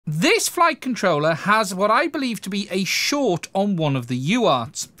This flight controller has what I believe to be a short on one of the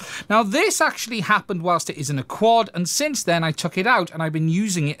UARTs. Now this actually happened whilst it is in a quad, and since then I took it out and I've been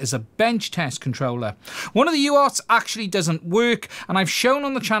using it as a bench test controller. One of the UARTs actually doesn't work, and I've shown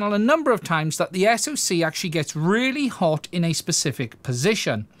on the channel a number of times that the SoC actually gets really hot in a specific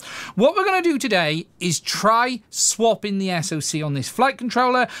position. What we're going to do today is try swapping the SoC on this flight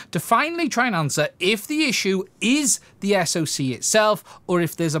controller to finally try and answer if the issue is the SoC itself or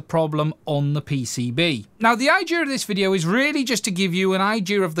if there's a problem on the PCB. Now the idea of this video is really just to give you an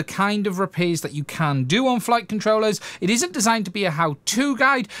idea of the kind of repairs that you can do on flight controllers. It isn't designed to be a how-to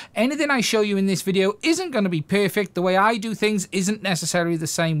guide. Anything I show you in this video isn't going to be perfect. The way I do things isn't necessarily the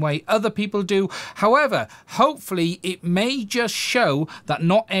same way other people do. However, hopefully it may just show that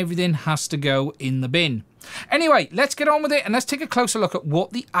not everything has to go in the bin. Anyway, let's get on with it and let's take a closer look at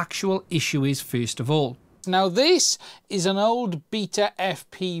what the actual issue is first of all. Now this is an old Beta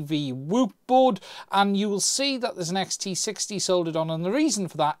FPV Whoop board, and you will see that there's an XT60 soldered on, and the reason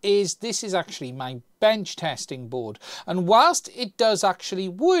for that is this is actually my bench testing board, and whilst it does actually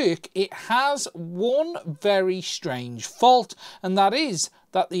work, it has one very strange fault, and that is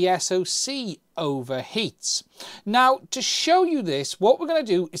that the SoC overheats. Now to show you this, what we're going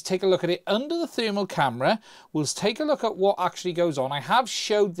to do is take a look at it under the thermal camera. We'll take a look at what actually goes on. I have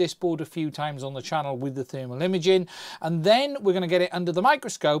showed this board a few times on the channel with the thermal imaging, and then we're going to get it under the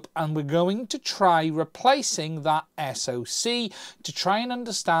microscope and we're going to try replacing that SoC to try and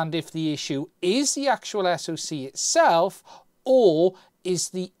understand if the issue is the actual SoC itself or is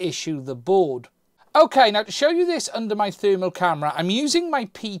the issue the board. Okay, now to show you this under my thermal camera, I'm using my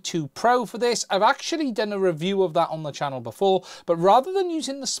P2 Pro for this. I've actually done a review of that on the channel before, but rather than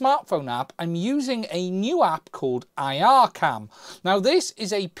using the smartphone app, I'm using a new app called IRCam. Now this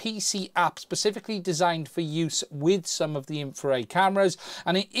is a PC app specifically designed for use with some of the infrared cameras,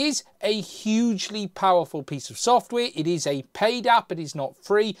 and it is a hugely powerful piece of software. It is a paid app, it is not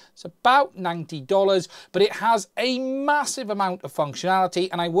free, it's about $90, but it has a massive amount of functionality,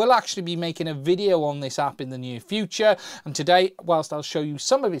 and I will actually be making a video on this app in the near future. And today, whilst I'll show you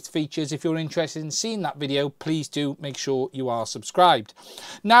some of its features, if you're interested in seeing that video, please do make sure you are subscribed.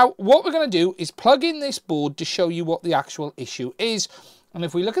 Now what we're going to do is plug in this board to show you what the actual issue is. And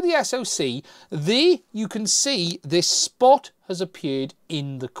if we look at the SoC, there you can see this spot has appeared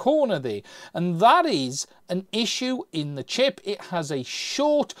in the corner there, and that is an issue in the chip. It has a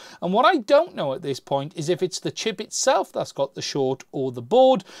short, and what I don't know at this point is if it's the chip itself that's got the short or the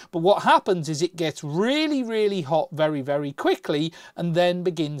board. But what happens is it gets really hot very quickly and then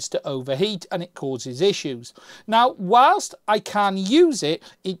begins to overheat, and it causes issues. Now whilst I can use it,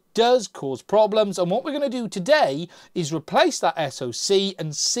 it does cause problems, and what we're going to do today is replace that SoC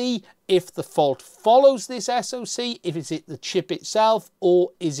and see if the fault follows this SoC, if it's the chip itself,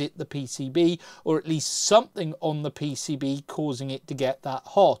 or is it the PCB, or at least something on the PCB causing it to get that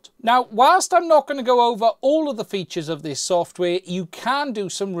hot. Now, whilst I'm not going to go over all of the features of this software, you can do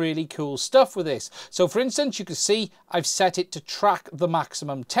some really cool stuff with this. So for instance, you can see I've set it to track the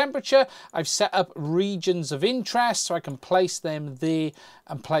maximum temperature. I've set up regions of interest, so I can place them there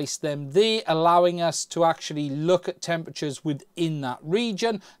and place them there, allowing us to actually look at temperatures within that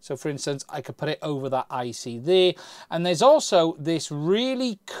region. So for instance, I could put it over that IC there. And there's also this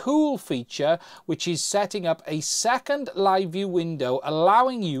really cool feature, which is setting up a second live view window,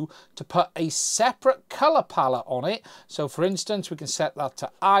 allowing you to put a separate color palette on it. So for instance, we can set that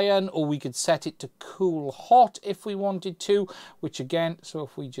to iron, or we could set it to cool hot if we wanted to, which again, so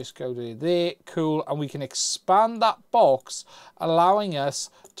if we just go to there, cool, and we can expand that box, allowing us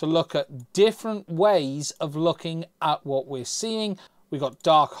to look at different ways of looking at what we're seeing. We got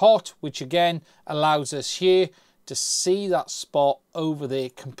dark hot, which again allows us here to see that spot over there,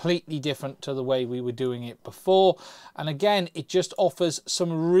 completely different to the way we were doing it before. And again, it just offers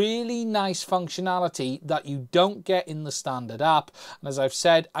some really nice functionality that you don't get in the standard app. And as I've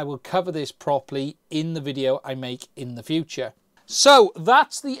said, I will cover this properly in the video I make in the future. So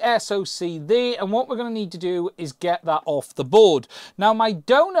that's the SoC there, and what we're going to need to do is get that off the board. Now my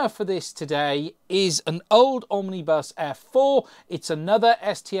donor for this today is an old Omnibus F4. It's another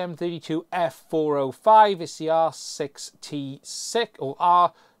STM32 F405. It's the R6T6 or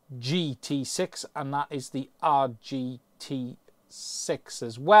RGT6, and that is the RGT6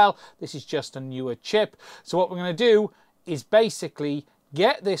 as well. This is just a newer chip. So what we're going to do is basically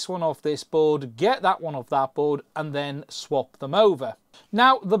get this one off this board, get that one off that board, and then swap them over.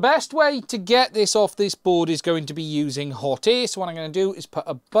 Now, the best way to get this off this board is going to be using hot air. So what I'm going to do is put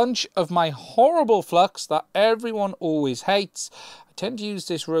a bunch of my horrible flux that everyone always hates. I tend to use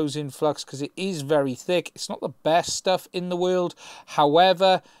this rosin flux because it is very thick. It's not the best stuff in the world.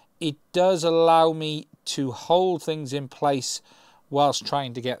 However, it does allow me to hold things in place whilst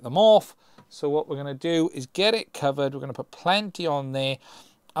trying to get them off. So what we're going to do is get it covered. We're going to put plenty on there,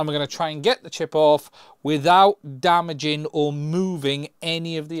 and we're going to try and get the chip off without damaging or moving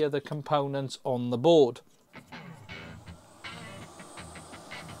any of the other components on the board.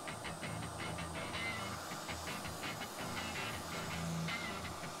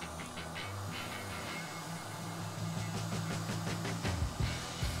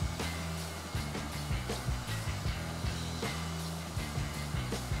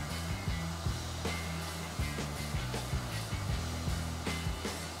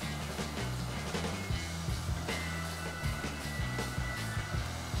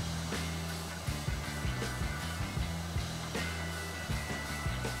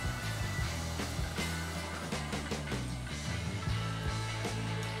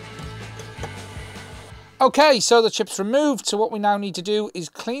 Okay, so the chip's removed. So what we now need to do is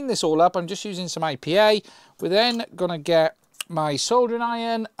clean this all up. I'm just using some IPA. We're then going to get my soldering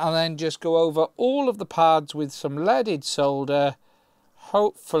iron and then just go over all of the pads with some leaded solder,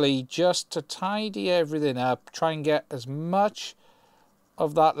 hopefully just to tidy everything up, try and get as much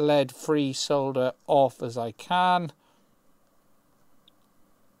of that lead-free solder off as I can.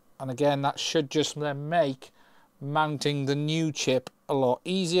 And again, that should just then make mounting the new chip a lot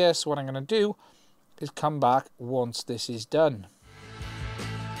easier. So what I'm going to do is come back once this is done.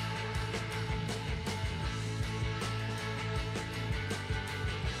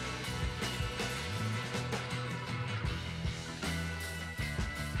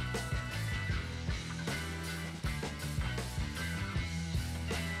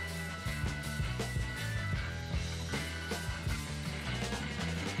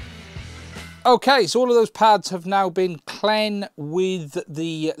 Okay, so all of those pads have now been clean with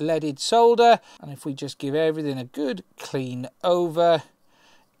the leaded solder, and if we just give everything a good clean over,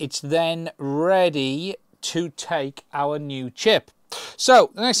 it's then ready to take our new chip. So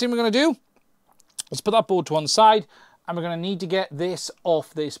the next thing we're going to do is put that board to one side, and we're going to need to get this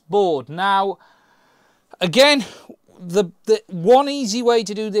off this board. Now, again, the one easy way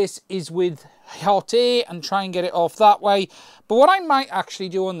to do this is with hot air and try and get it off that way. But what I might actually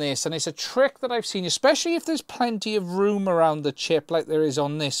do on this, and it's a trick that I've seen, especially if there's plenty of room around the chip like there is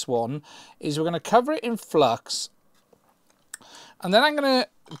on this one, is we're going to cover it in flux. And then I'm going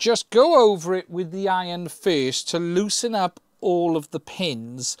to just go over it with the iron first to loosen up all of the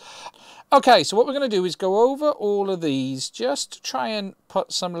pins. Okay, so what we're going to do is go over all of these just to try and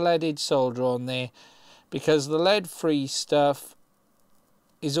put some leaded solder on there, because the lead-free stuff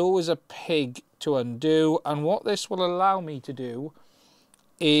is always a pig to undo. And what this will allow me to do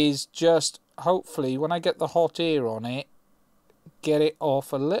is just, hopefully, when I get the hot air on it, get it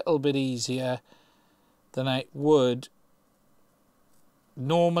off a little bit easier than I would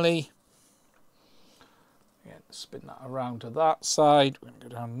normally. Again, spin that around to that side. We're going to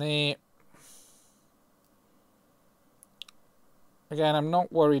go down there. Again, I'm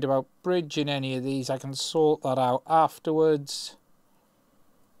not worried about bridging any of these. I can sort that out afterwards.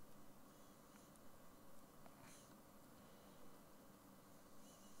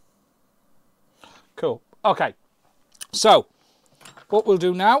 Cool. Okay. So, what we'll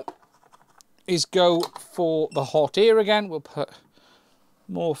do now is go for the hot air again. We'll put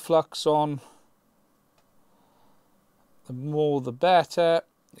more flux on. The more the better.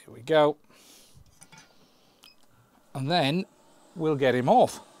 There we go. And then we'll get him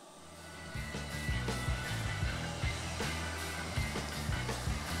off.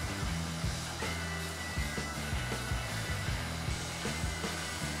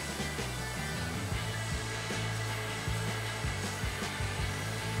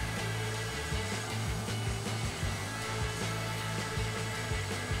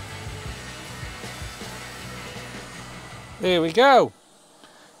 There we go.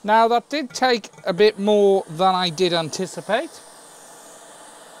 Now that did take a bit more than I did anticipate.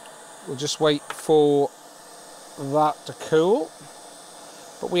 We'll just wait for that to cool.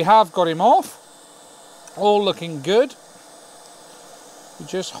 But we have got him off. All looking good. We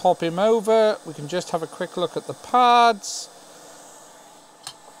just hop him over. We can just have a quick look at the pads.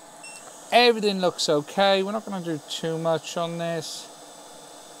 Everything looks okay. We're not going to do too much on this.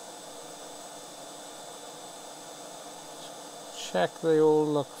 Check they all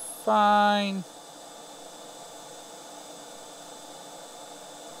look fine.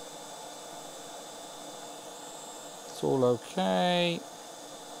 It's all okay.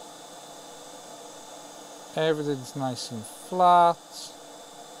 Everything's nice and flat.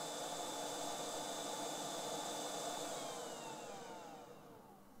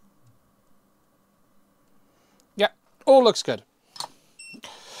 Yeah, all looks good.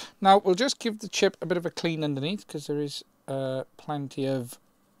 Now we'll just give the chip a bit of a clean underneath, because there is plenty of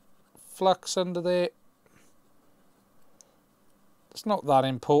flux under there. It's not that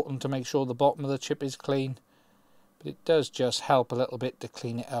important to make sure the bottom of the chip is clean, but it does just help a little bit to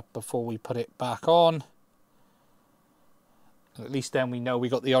clean it up before we put it back on. And at least then we know we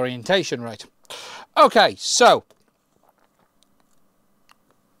got the orientation right. Okay, so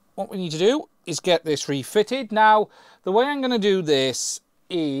what we need to do is get this refitted. Now, the way I'm going to do this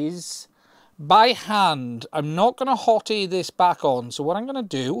is by hand. I'm not going to hot air this back on. So what I'm going to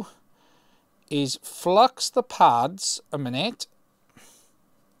do is flux the pads a minute.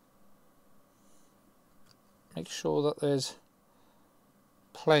 Make sure that there's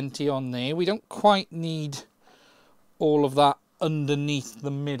plenty on there. We don't quite need all of that underneath the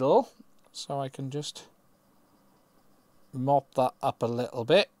middle, so I can just mop that up a little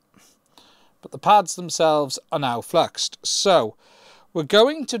bit. But the pads themselves are now fluxed. So we're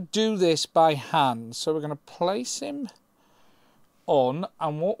going to do this by hand. So we're going to place him on,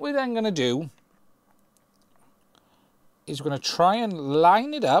 and what we're then going to do is we're going to try and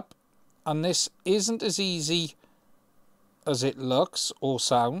line it up. And this isn't as easy as it looks or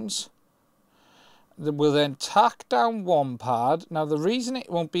sounds. We'll then tack down one pad. Now the reason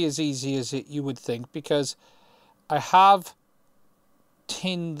it won't be as easy as you would think, because I have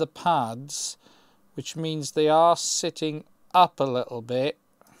tinned the pads, which means they are sitting up a little bit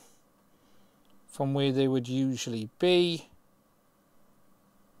from where they would usually be.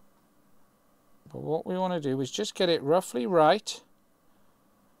 But what we want to do is just get it roughly right.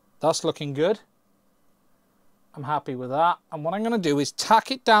 That's looking good. I'm happy with that. And what I'm going to do is tack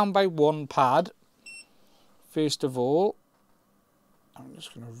it down by one pad. First of all, I'm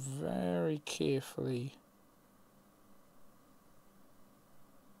just going to very carefully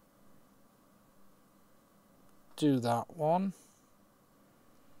do that one.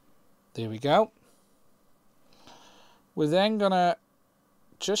 There we go. We're then going to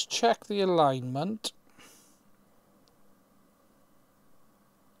just check the alignment.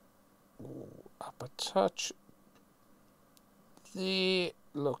 Up a touch. There,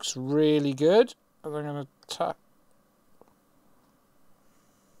 looks really good. And I'm going to tack.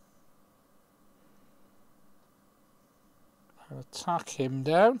 I'm going to tack him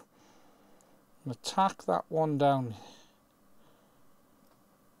down. I'm going to tack that one down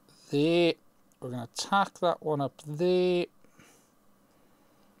there. We're going to tack that one up there.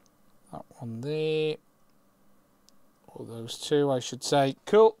 That one there. Or those two, I should say.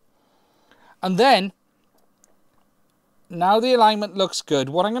 Cool. And then, now the alignment looks good,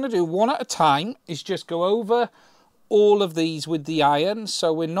 what I'm going to do one at a time is just go over all of these with the iron.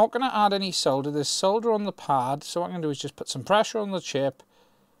 So we're not going to add any solder. There's solder on the pad. So what I'm going to do is just put some pressure on the chip.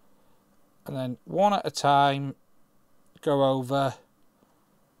 And then one at a time, go over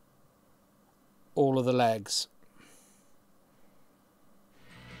all of the legs.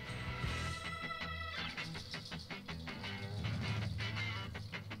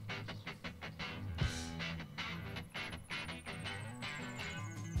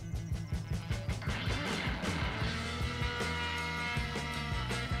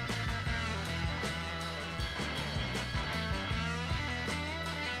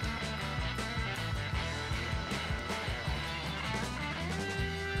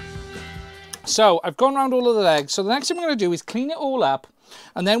 So I've gone around all of the legs. So the next thing I'm going to do is clean it all up,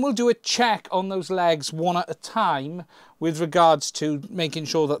 and then we'll do a check on those legs one at a time with regards to making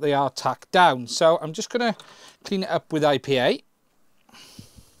sure that they are tacked down. So I'm just going to clean it up with IPA.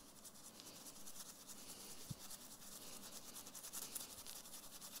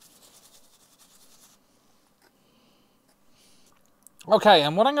 Okay,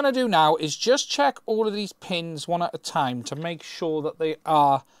 and what I'm going to do now is just check all of these pins one at a time to make sure that they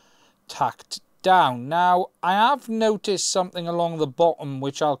are tacked down. Now, I have noticed something along the bottom,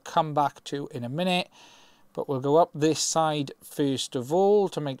 which I'll come back to in a minute, but we'll go up this side first of all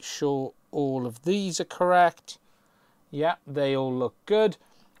to make sure all of these are correct. Yeah, they all look good.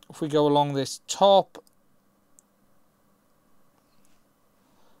 If we go along this top,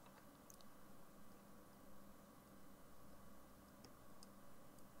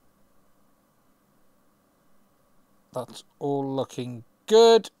 that's all looking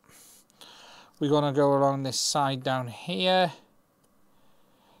good. We're going to go along this side down here.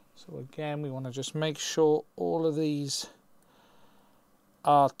 So again, we want to just make sure all of these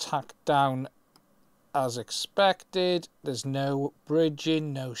are tacked down as expected. There's no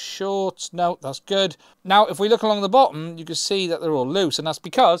bridging, no shorts. No, that's good. Now, if we look along the bottom, you can see that they're all loose, and that's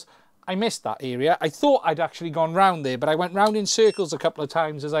because I missed that area. I thought I'd actually gone round there, but I went round in circles a couple of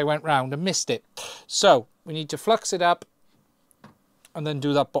times as I went round and missed it. So we need to flux it up and then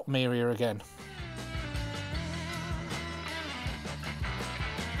do that bottom area again.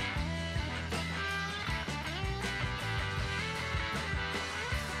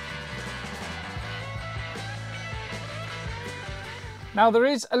 Now there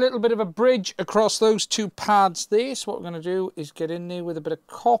is a little bit of a bridge across those two pads there, so what we're going to do is get in there with a bit of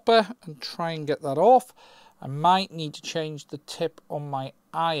copper and try and get that off. I might need to change the tip on my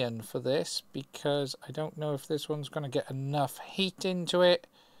iron for this because I don't know if this one's going to get enough heat into it,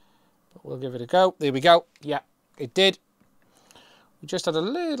 but we'll give it a go. There we go. Yeah, it did. We just had a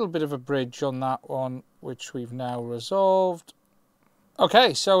little bit of a bridge on that one, which we've now resolved.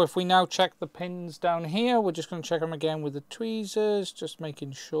 Okay, so if we now check the pins down here, we're just going to check them again with the tweezers, just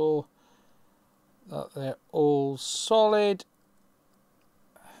making sure that they're all solid.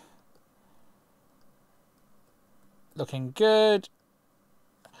 Looking good.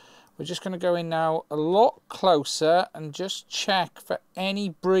 We're just going to go in now a lot closer and just check for any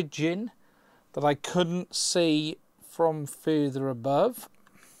bridging that I couldn't see from further above.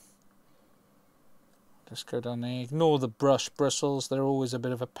 Just go down there, ignore the brush bristles, they're always a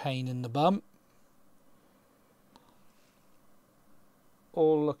bit of a pain in the bum.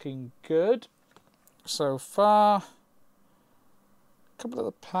 All looking good so far. A couple of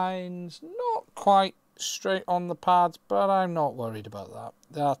the pines, not quite straight on the pads, but I'm not worried about that.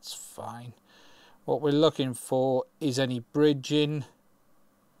 That's fine. What we're looking for is any bridging.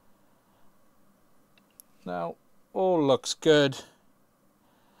 Now, all looks good.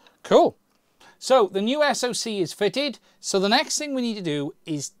 Cool. So the new SoC is fitted, so the next thing we need to do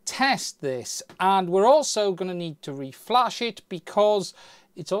is test this, and we're also going to need to reflash it because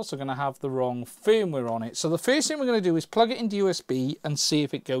it's also going to have the wrong firmware on it. So the first thing we're going to do is plug it into USB and see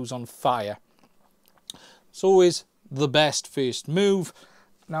if it goes on fire. It's always the best first move.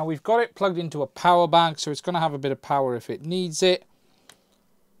 Now we've got it plugged into a power bank, so it's going to have a bit of power if it needs it.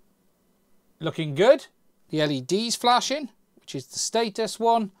 Looking good. The LED's flashing, which is the status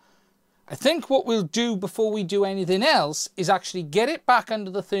one. I think what we'll do before we do anything else is actually get it back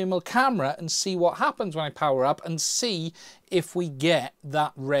under the thermal camera and see what happens when I power up and see if we get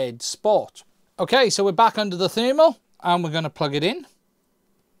that red spot. Okay, so we're back under the thermal and we're going to plug it in.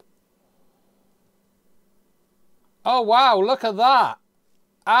 Oh wow, look at that.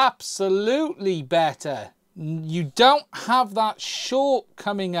 Absolutely better. You don't have that short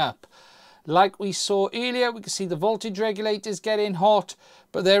coming up. Like we saw earlier, we can see the voltage regulators getting hot,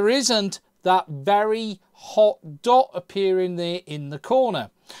 but there isn't that very hot dot appearing there in the corner.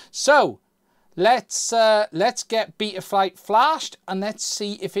 So let's get Betaflight flashed and let's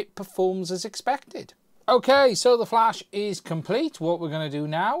see if it performs as expected. Okay, so the flash is complete. What we're going to do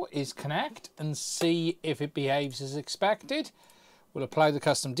now is connect and see if it behaves as expected. We'll apply the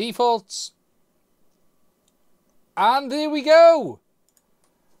custom defaults. And there we go.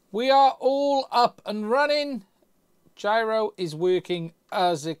 We are all up and running. Gyro is working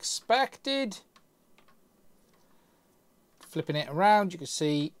as expected. Flipping it around, you can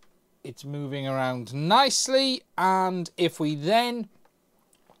see it's moving around nicely. And if we then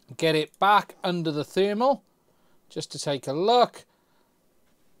get it back under the thermal, just to take a look,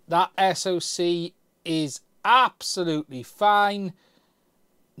 that SoC is absolutely fine.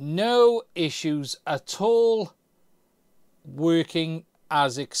 No issues at all. Working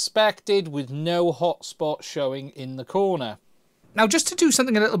as expected with no hotspot showing in the corner. Now, just to do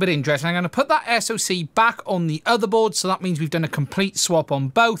something a little bit interesting, I'm going to put that SoC back on the other board, so that means we've done a complete swap on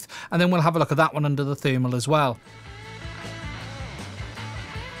both, and then we'll have a look at that one under the thermal as well.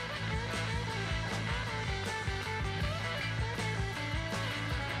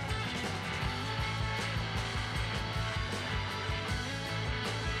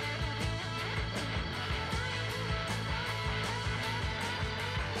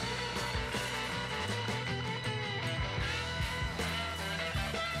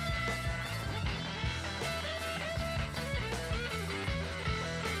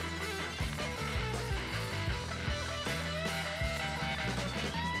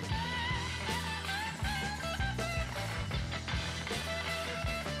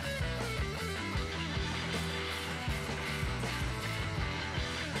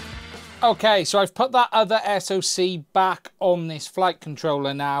 Okay, so I've put that other SoC back on this flight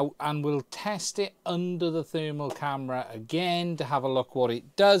controller now, and we'll test it under the thermal camera again to have a look what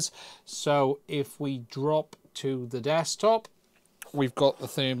it does. So if we drop to the desktop, we've got the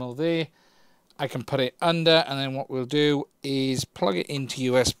thermal there. I can put it under, and then what we'll do is plug it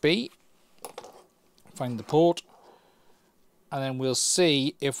into USB, find the port, and then we'll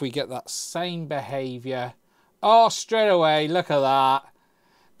see if we get that same behavior. Oh, straight away, look at that.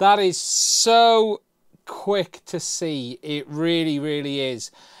 That is so quick to see. It really, really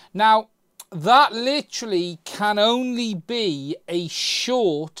is. Now, that literally can only be a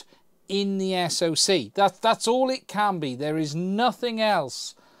short in the SoC. That's all it can be. There is nothing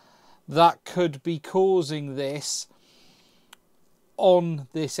else that could be causing this on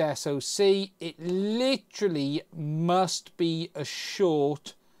this SoC. It literally must be a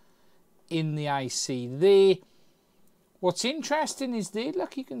short in the IC there. What's interesting is there,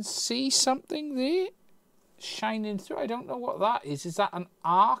 look, you can see something there shining through. I don't know what that is. Is that an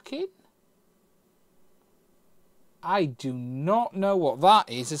arcing? I do not know what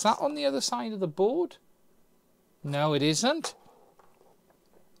that is. Is that on the other side of the board? No, it isn't.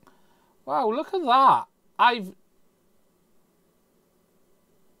 Wow, look at that.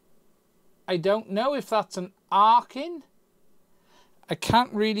 I don't know if that's an arcing. I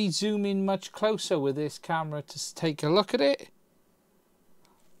can't really zoom in much closer with this camera to take a look at it.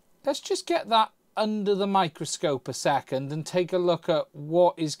 Let's just get that under the microscope a second and take a look at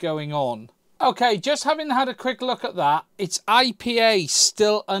what is going on. Okay, just having had a quick look at that, it's IPA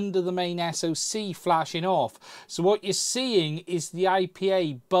still under the main SoC flashing off. So what you're seeing is the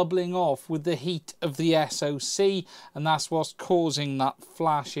IPA bubbling off with the heat of the SoC, and that's what's causing that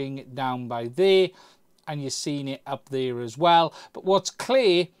flashing down by there. And you're seeing it up there as well. But what's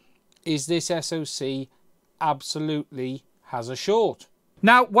clear is this SoC absolutely has a short.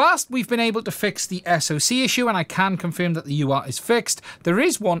 Now, whilst we've been able to fix the SoC issue, and I can confirm that the UART is fixed, there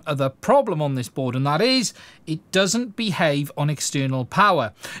is one other problem on this board, and that is it doesn't behave on external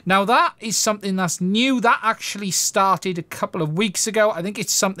power. Now, that is something that's new. That actually started a couple of weeks ago. I think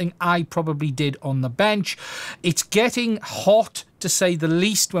it's something I probably did on the bench. It's getting hot, to say the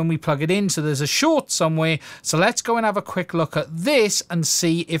least, when we plug it in, so there's a short somewhere. So let's go and have a quick look at this and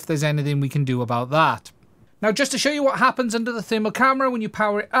see if there's anything we can do about that. Now, just to show you what happens under the thermal camera when you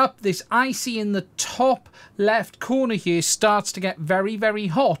power it up, this IC in the top left corner here starts to get very, very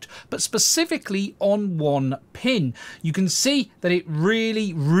hot, but specifically on one pin. You can see that it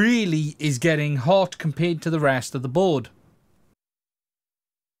really, really is getting hot compared to the rest of the board.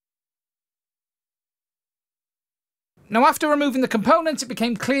 Now, after removing the components, it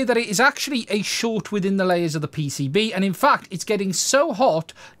became clear that it is actually a short within the layers of the PCB, and in fact, it's getting so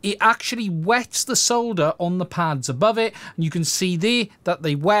hot, it actually wets the solder on the pads above it, and you can see there that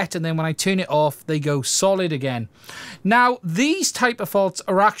they wet, and then when I turn it off, they go solid again. Now, these type of faults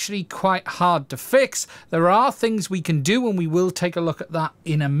are actually quite hard to fix. There are things we can do, and we will take a look at that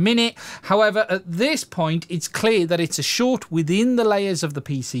in a minute. However, at this point, it's clear that it's a short within the layers of the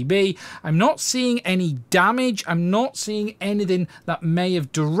PCB. I'm not seeing any damage. I'm not seeing anything that may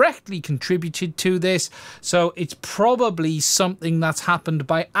have directly contributed to this, so it's probably something that's happened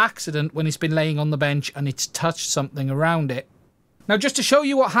by accident when it's been laying on the bench and it's touched something around it. Now, just to show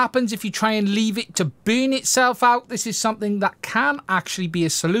you what happens if you try and leave it to burn itself out, this is something that can actually be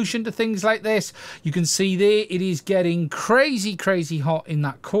a solution to things like this. You can see there it is getting crazy, crazy hot in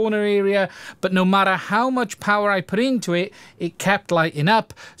that corner area, but no matter how much power I put into it, it kept lighting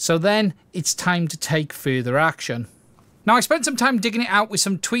up, so then it's time to take further action. Now, I spent some time digging it out with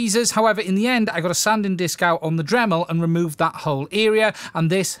some tweezers. However, in the end, I got a sanding disc out on the Dremel and removed that whole area, and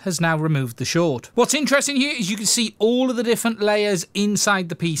this has now removed the short. What's interesting here is you can see all of the different layers inside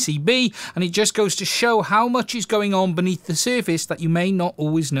the PCB, and it just goes to show how much is going on beneath the surface that you may not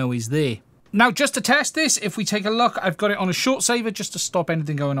always know is there. Now, just to test this, if we take a look, I've got it on a short saver just to stop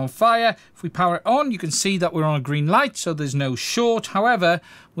anything going on fire. If we power it on, you can see that we're on a green light, so there's no short. However,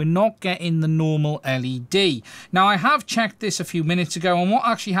 we're not getting the normal LED. Now, I have checked this a few minutes ago, and what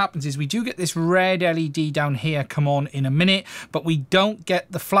actually happens is we do get this red LED down here come on in a minute, but we don't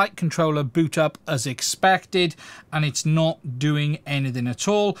get the flight controller boot up as expected, and it's not doing anything at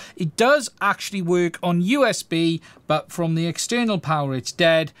all. It does actually work on USB, but from the external power, it's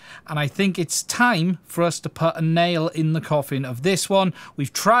dead, and I think it's time for us to put a nail in the coffin of this one.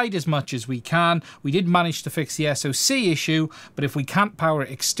 We've tried as much as we can. We did manage to fix the SoC issue, but if we can't power it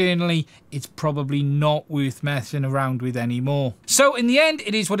externally, it's probably not worth messing around with anymore. So in the end,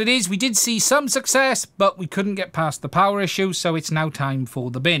 it is what it is. We did see some success, but we couldn't get past the power issue, so it's now time for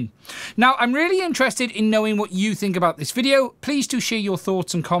the bin. Now, I'm really interested in knowing what you think about this video. Please do share your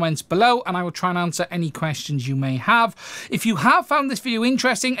thoughts and comments below, and I will try and answer any questions you may have. If you have found this video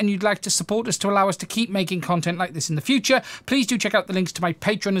interesting and you'd like to support us to allow us to keep making content like this in the future, please do check out the links to my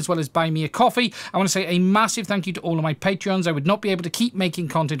Patreon as well as Buy Me a Coffee. I want to say a massive thank you to all of my Patreons. I would not be able to keep making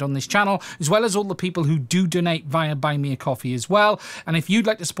content on this channel, as well as all the people who do donate via Buy Me a Coffee as well. And if you'd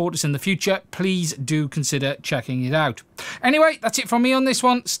like to support us in the future, please do consider checking it out. Anyway, that's it from me on this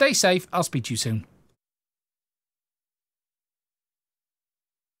one. Stay safe. I'll speak to you soon.